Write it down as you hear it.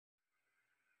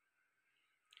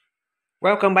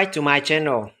Welcome back to my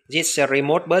channel. This is a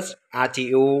remote bus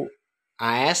RTU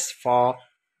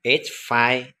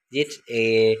RS485. This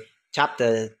is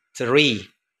chapter 3.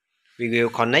 We will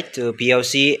connect to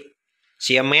PLC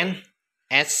CMN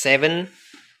S7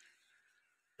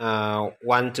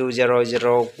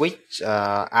 1200 with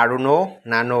Arduino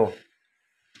Nano.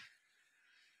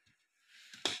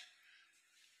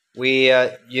 We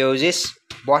use this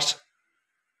box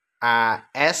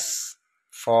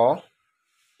RS485.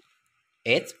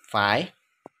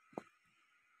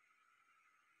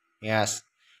 Yes,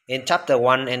 in chapter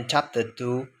 1 and chapter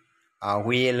 2,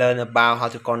 we learn about how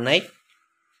to connect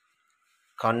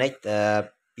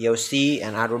the PLC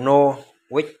and Arduino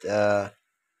with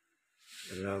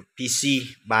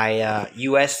PC by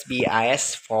USB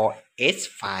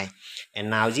RS485. And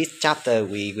now this chapter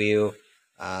we will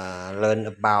learn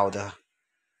about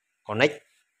connect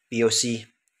PLC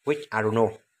with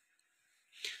Arduino.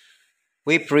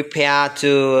 We prepare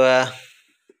to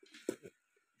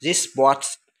this board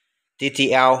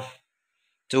TTL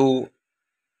to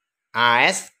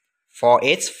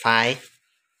RS485.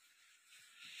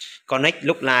 Connect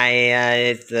look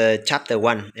like the chapter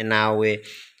 1, and now we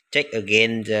check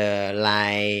again the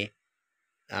line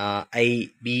A,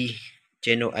 B,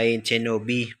 channel A and channel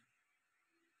B.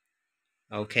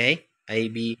 Okay, A,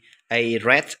 B, A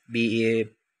red, B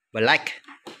black,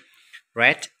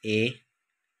 red A,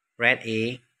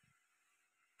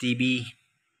 TB,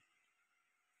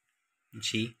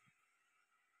 see,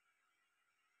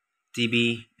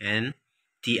 TB and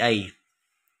TA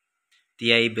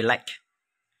black.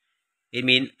 It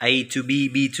means A to B,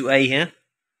 B to A, huh?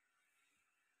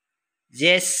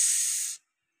 Yes,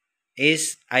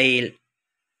 is A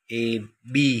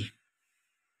B.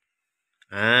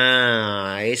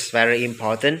 It's very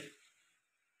important.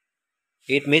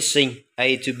 It's missing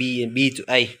A to B and B to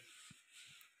A.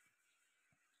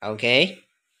 Okay.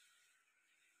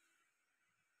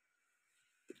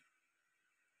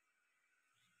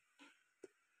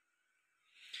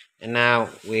 And now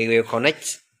we will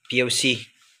connect PLC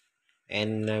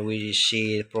and we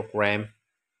see the program.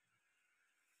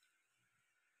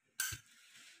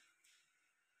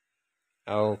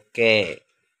 Okay,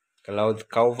 close the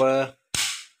cover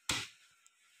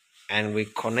and we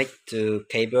connect to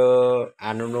cable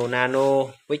Arduino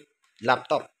Nano with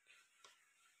laptop.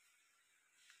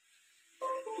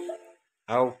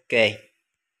 Okay.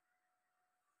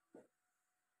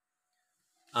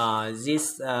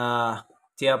 This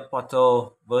tier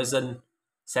portal version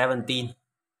 17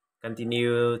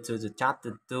 continue to the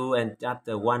chapter 2 and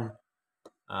chapter 1.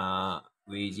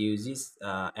 We use this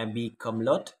MB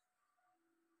load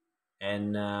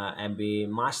and MB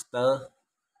master,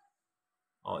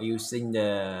 or using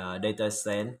the data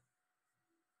set.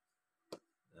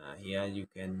 Here you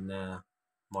can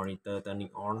monitor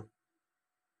turning on.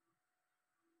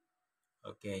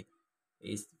 Okay,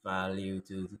 its value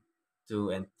to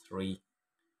 2 and 3.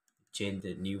 Change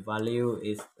the new value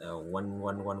is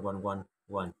 1.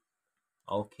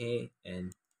 Okay,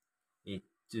 and it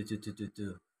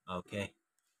 2. Okay,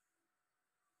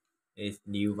 it's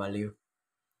new value.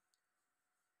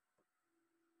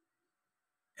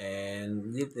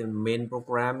 And this the main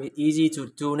program. It's easy to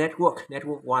do network.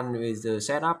 Network 1 is the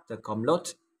setup, the COM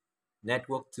load.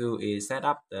 Network 2 is set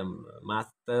up the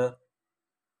master.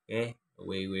 Okay,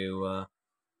 we will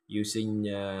using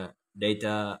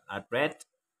data address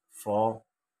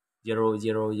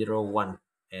 40001,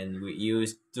 and we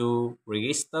use 2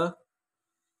 register.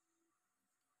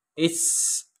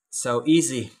 It's so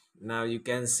easy. Now you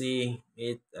can see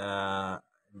it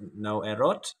no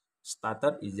error.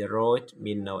 Started is 0, it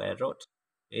means no error.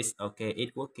 It's okay,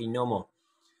 it's working normal.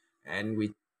 And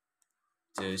we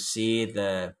to see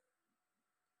the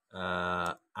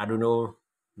Arduino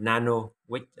Nano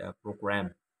with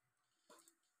program.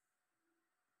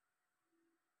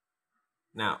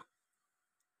 Now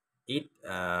it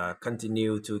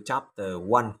continue to chapter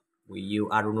 1. We use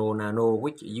Arduino Nano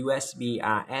with USB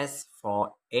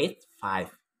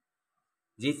RS485.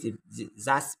 This is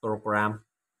that program.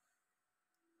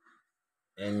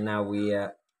 And now we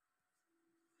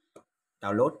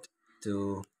download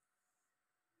to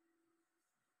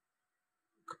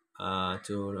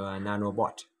Nano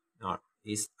bot. Now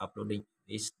it's uploading.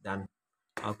 It's done.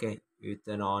 Okay, you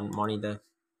turn on monitor.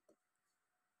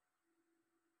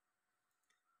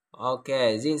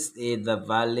 Okay, this is the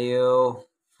value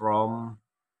from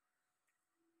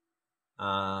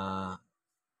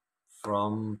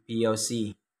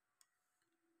PLC.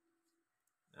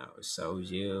 Now show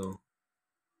you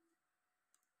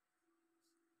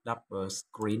double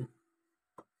screen.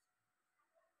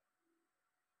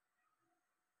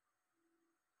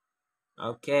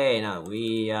 Okay, now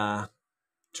we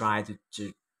try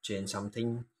to change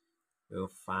something.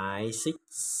 5 6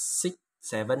 6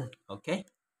 7. Okay,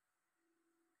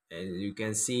 and you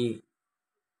can see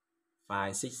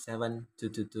 5 6 7 2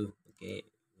 2 2. Okay,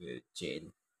 we'll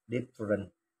change different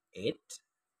 8.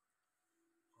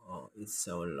 Oh, it's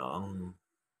so long.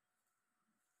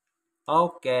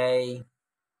 Okay,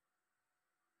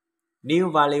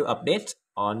 new value update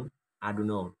on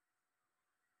Arduino.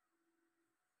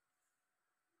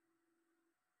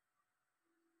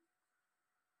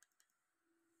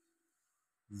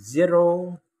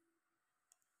 0.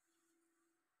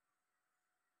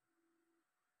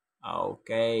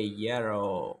 Okay,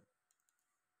 0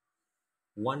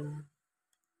 1.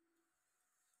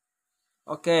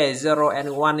 Okay, 0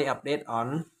 and 1 update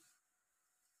on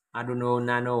Arduino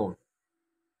Nano.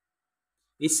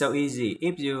 It's so easy.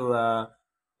 If you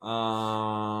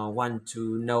want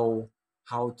to know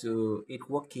how to it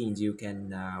working, you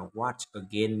can watch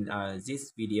again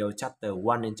this video chapter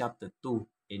 1 and chapter 2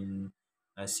 in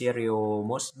serial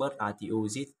Modbus RTU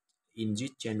in this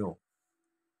channel.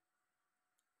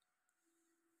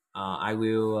 I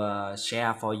will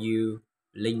share for you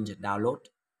link download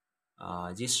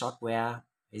this software,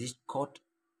 this code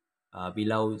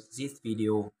below this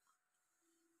video.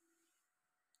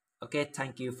 Okay,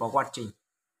 thank you for watching.